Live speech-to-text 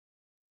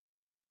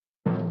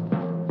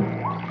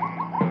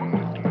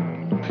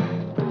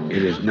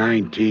It is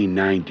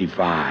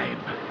 1995.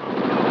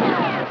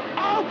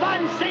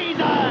 Open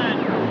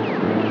season!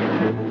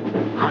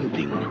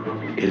 Hunting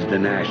is the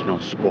national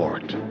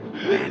sport,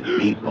 and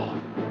people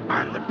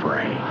are the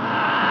prey.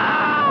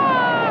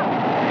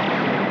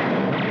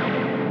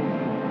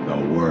 The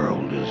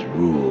world is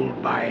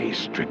ruled by a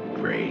strict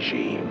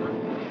regime.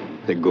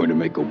 They're going to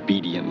make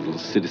obedient little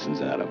citizens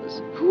out of us.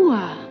 Who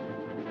are?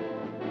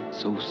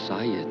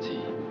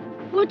 Society.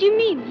 What do you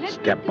mean?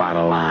 Step out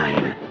of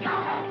line,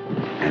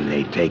 and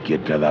they take you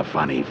to the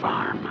funny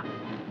farm.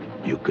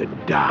 You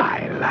could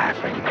die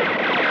laughing.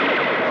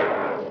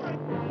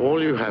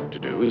 All you have to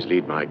do is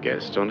lead my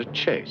guests on a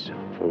chase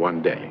for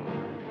one day.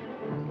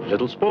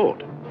 Little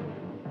sport.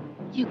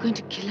 You're going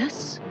to kill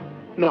us?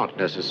 Not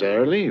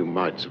necessarily. You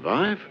might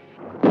survive.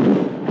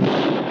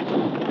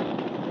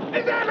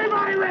 Is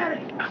everybody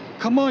ready?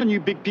 Come on, you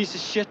big piece of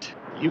shit.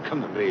 You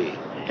come to me.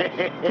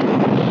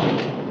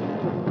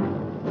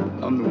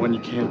 I'm the one you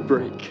can't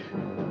break.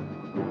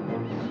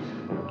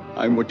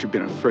 I'm what you've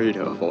been afraid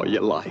of all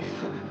your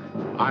life.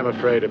 I'm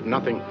afraid of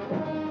nothing.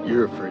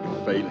 You're afraid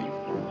of failing.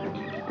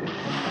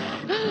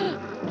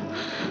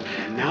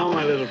 And now,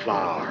 my little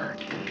flower.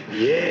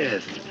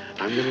 Yes,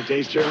 I'm gonna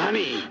taste your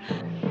honey.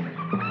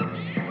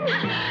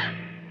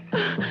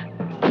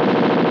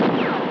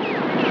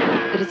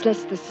 It is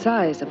less the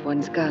size of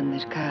one's gun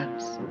that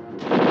counts,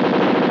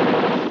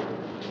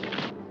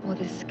 or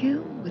the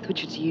skill with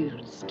which it's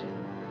used.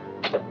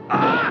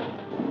 Ah!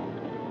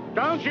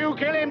 Don't you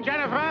kill him,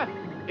 Jennifer!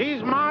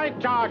 He's my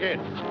target!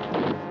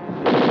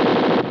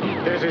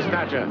 There's his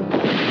Thatcher.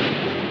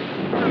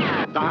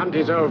 The hunt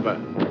is over.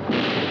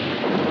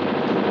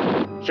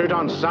 Shoot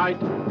on sight,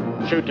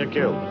 shoot to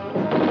kill.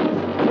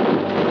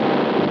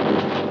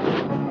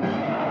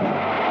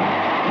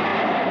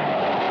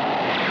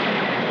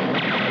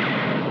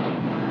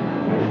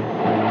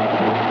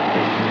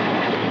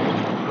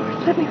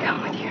 Let me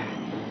come with you.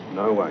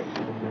 No way.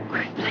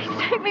 Please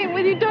take me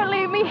with you. Don't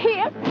leave me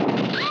here.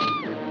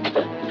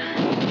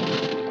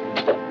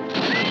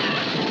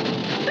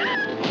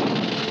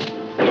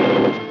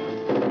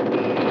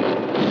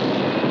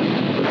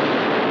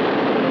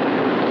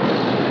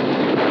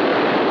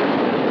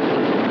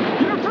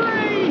 You're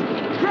free!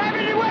 Grab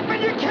any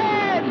weapon you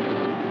can!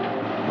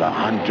 The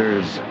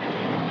hunters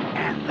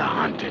and the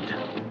hunted.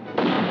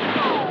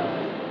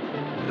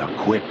 The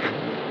quick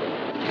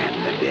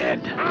and the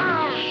dead.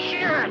 Oh,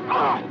 shit!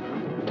 Oh.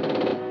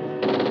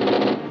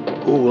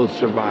 Who will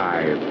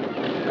survive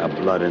the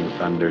blood and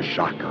thunder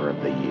shocker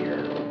of the year?